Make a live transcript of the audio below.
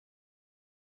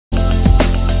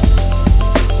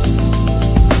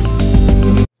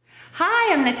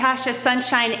Hi, I'm Natasha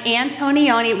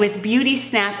Sunshine-Antonioni with Beauty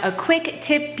Snap, a quick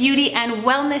tip, beauty, and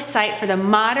wellness site for the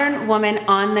modern woman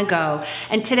on the go.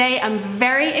 And today I'm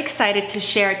very excited to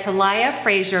share Talaya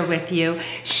Frazier with you.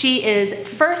 She is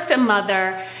first a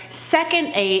mother,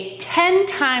 second a 10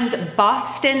 times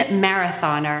Boston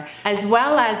marathoner, as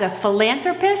well as a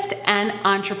philanthropist and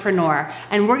entrepreneur.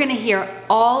 And we're gonna hear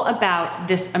all about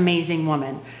this amazing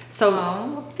woman.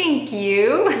 So, thank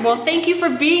you. Well, thank you for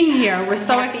being here. We're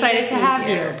so excited to have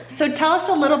you. So tell us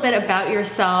a little bit about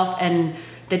yourself and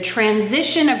the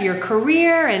transition of your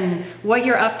career and what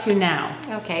you're up to now.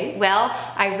 Okay, well,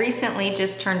 I recently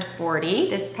just turned 40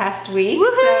 this past week.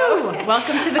 Woohoo! So,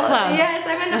 welcome to the club. Yes,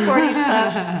 I'm in the 40s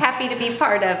club. Happy to be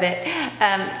part of it.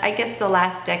 I guess the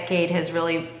last decade has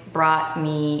really brought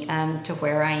me to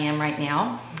where I am right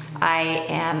now. I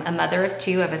am a mother of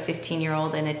two. I have a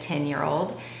 15-year-old and a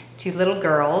 10-year-old. Two little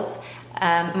girls.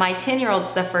 My 10-year-old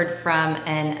suffered from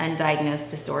an undiagnosed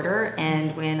disorder,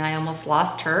 and when I almost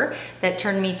lost her, that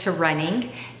turned me to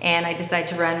running, and I decided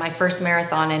to run my first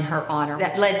marathon in her honor.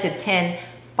 That led to 10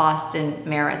 Boston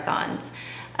marathons.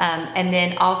 And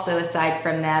then also, aside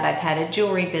from that, I've had a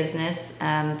jewelry business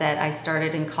that I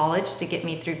started in college to get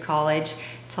me through college,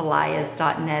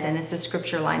 talayas.net, and it's a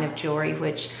scripture line of jewelry,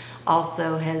 which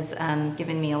also has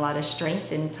given me a lot of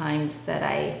strength in times that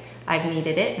I've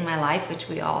needed it in my life, which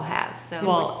we all have. So,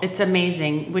 well, it's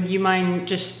amazing. Would you mind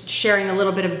just sharing a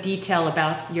little bit of detail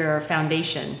about your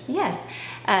foundation? Yes.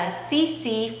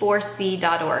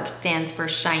 CC4C.org stands for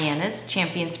Cheyenna's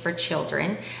Champions for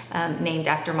Children, named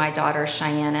after my daughter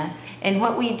Cheyenne. And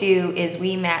what we do is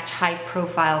we match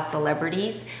high-profile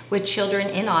celebrities with children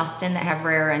in Austin that have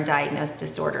rare undiagnosed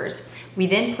disorders. We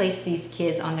then place these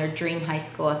kids on their dream high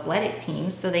school athletic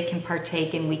teams so they can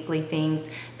partake in weekly things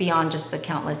beyond just the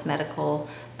countless medical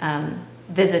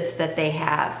visits that they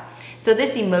have. So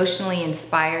this emotionally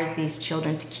inspires these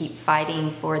children to keep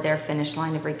fighting for their finish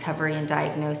line of recovery and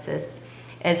diagnosis,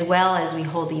 as well as we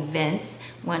hold events.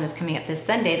 One is coming up this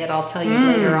Sunday that I'll tell you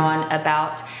later on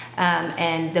about.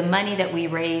 And the money that we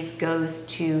raise goes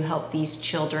to help these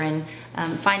children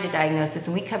find a diagnosis,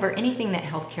 and we cover anything that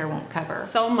healthcare won't cover.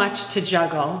 So much to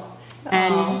juggle.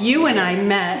 And you and I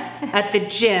met at the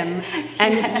gym,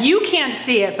 and you can't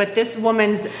see it, but this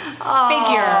woman's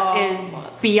figure is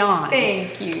beyond.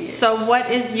 Thank you. So what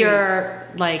is your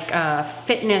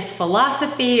fitness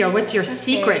philosophy, or what's your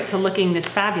secret to looking this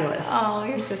fabulous? Oh,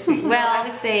 you're so sweet. Well, I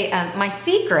would say my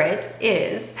secret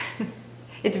is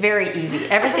it's very easy.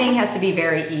 Everything has to be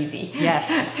very easy.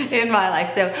 Yes. In my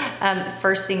life. So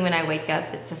first thing when I wake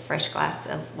up, it's a fresh glass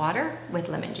of water with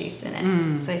lemon juice in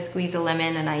it. So I squeeze a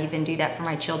lemon, and I even do that for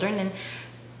my children, and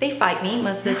they fight me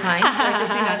most of the time. So I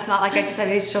just, it's not like I just have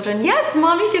these children, yes,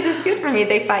 mommy, because it's good for me.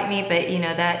 They fight me, but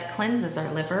that cleanses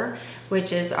our liver,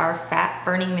 which is our fat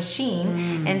burning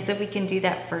machine. And so we can do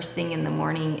that first thing in the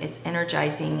morning. It's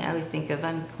energizing. I always think of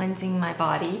I'm cleansing my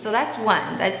body. So that's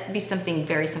one. That'd be something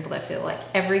very simple that I feel like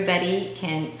everybody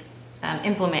can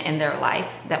implement in their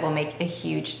life that will make a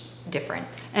huge difference.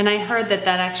 And I heard that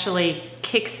actually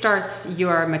kickstarts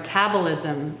your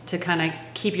metabolism to kind of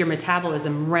keep your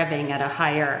metabolism revving at a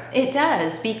higher. It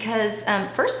does, because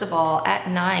first of all, at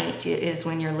night is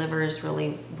when your liver is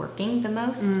really working the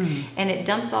most, and it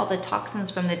dumps all the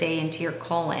toxins from the day into your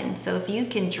colon. So if you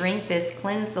can drink this,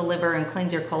 cleanse the liver and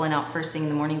cleanse your colon out first thing in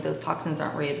the morning, those toxins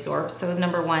aren't reabsorbed. So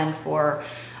number one, for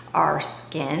our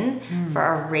skin, for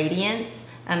our radiance,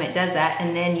 it does that,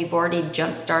 and then you've already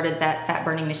jump-started that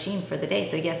fat-burning machine for the day.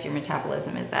 So yes, your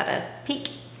metabolism is at a peak.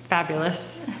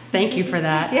 Fabulous. Thank you for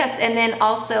that. Yes, and then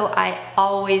also I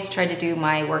always try to do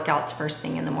my workouts first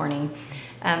thing in the morning.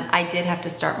 I did have to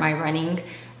start my running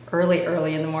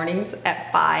early in the mornings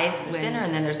at 5 with dinner,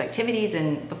 and then there's activities,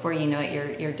 and before you know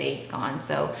it, your day's gone.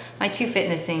 So my two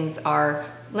fitness things are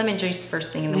lemon juice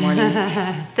first thing in the morning,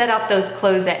 set out those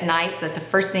clothes at night, so that's the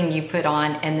first thing you put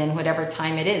on, and then whatever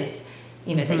time it is,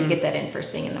 that you get that in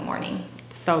first thing in the morning.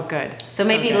 So good. So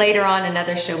maybe later on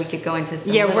another show we could go into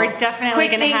some we're definitely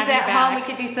going to have you at back. Home. We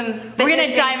could do some. We're going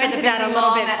to dive into that a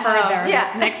little bit further.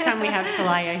 Yeah. Next time we have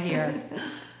Talaya here.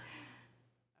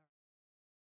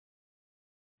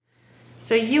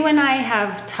 So you and I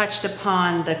have touched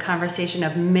upon the conversation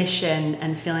of mission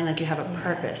and feeling like you have a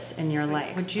purpose in your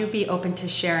life. Would you be open to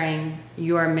sharing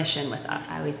your mission with us?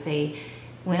 I always say,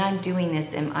 when I'm doing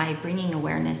this, am I bringing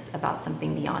awareness about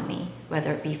something beyond me,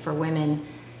 whether it be for women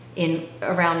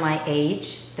around my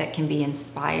age that can be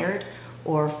inspired,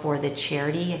 or for the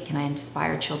charity, can I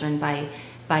inspire children by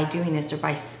by doing this or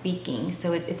by speaking.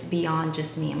 So it's beyond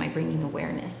just me. Am I bringing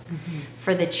awareness?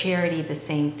 For the charity, the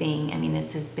same thing. I mean,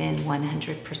 this has been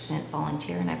 100%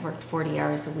 volunteer, and I've worked 40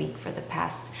 hours a week for the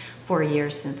past 4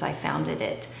 years since I founded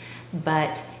it.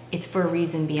 But it's for a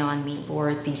reason beyond me,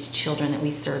 for these children that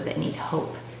we serve that need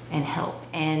hope and help.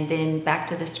 And then back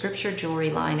to the scripture jewelry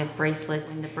line of bracelets.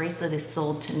 And the bracelet is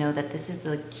sold to know that this is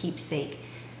the keepsake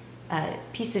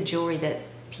piece of jewelry that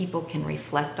people can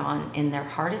reflect on in their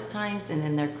hardest times and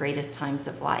in their greatest times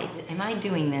of life. Am I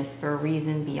doing this for a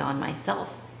reason beyond myself?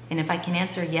 And if I can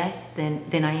answer yes,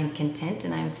 then I am content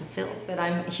and I am fulfilled. But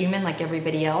I'm human like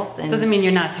everybody else. And doesn't mean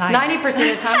you're not tired. 90% of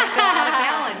the time I feel out of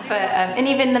balance. But, and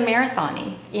even the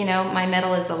marathoning, you know, my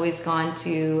medal has always gone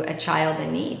to a child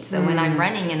in need. So when I'm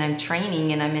running and I'm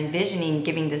training and I'm envisioning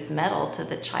giving this medal to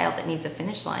the child that needs a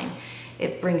finish line,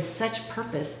 it brings such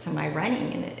purpose to my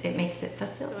running, and it makes it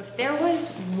fulfilled. So if there was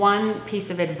one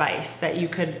piece of advice that you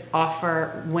could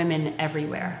offer women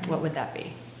everywhere, what would that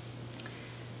be?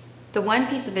 The one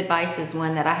piece of advice is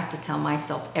one that I have to tell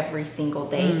myself every single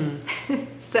day.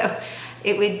 So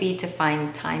it would be to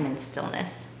find time and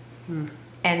stillness.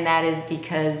 And that is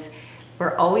because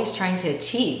we're always trying to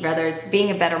achieve, whether it's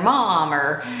being a better mom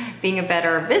or being a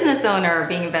better business owner or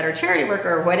being a better charity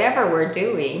worker or whatever we're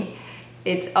doing.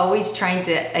 It's always trying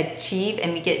to achieve,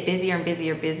 and we get busier and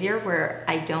busier and busier, where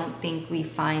I don't think we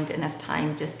find enough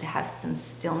time just to have some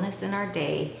stillness in our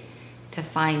day to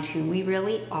find who we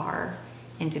really are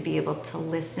and to be able to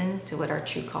listen to what our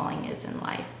true calling is in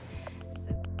life.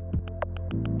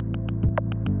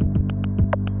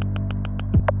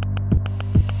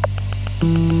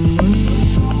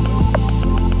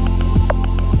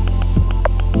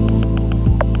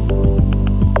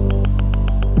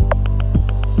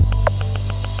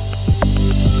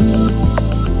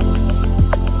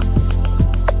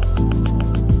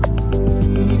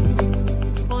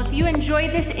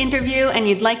 This interview and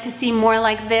you'd like to see more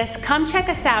like this, come check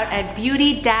us out at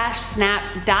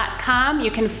beauty-snap.com.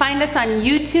 You can find us on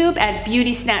YouTube at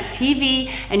Beauty Snap TV,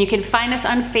 and you can find us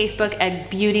on Facebook at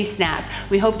Beauty Snap.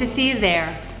 We hope to see you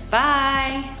there.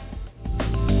 Bye.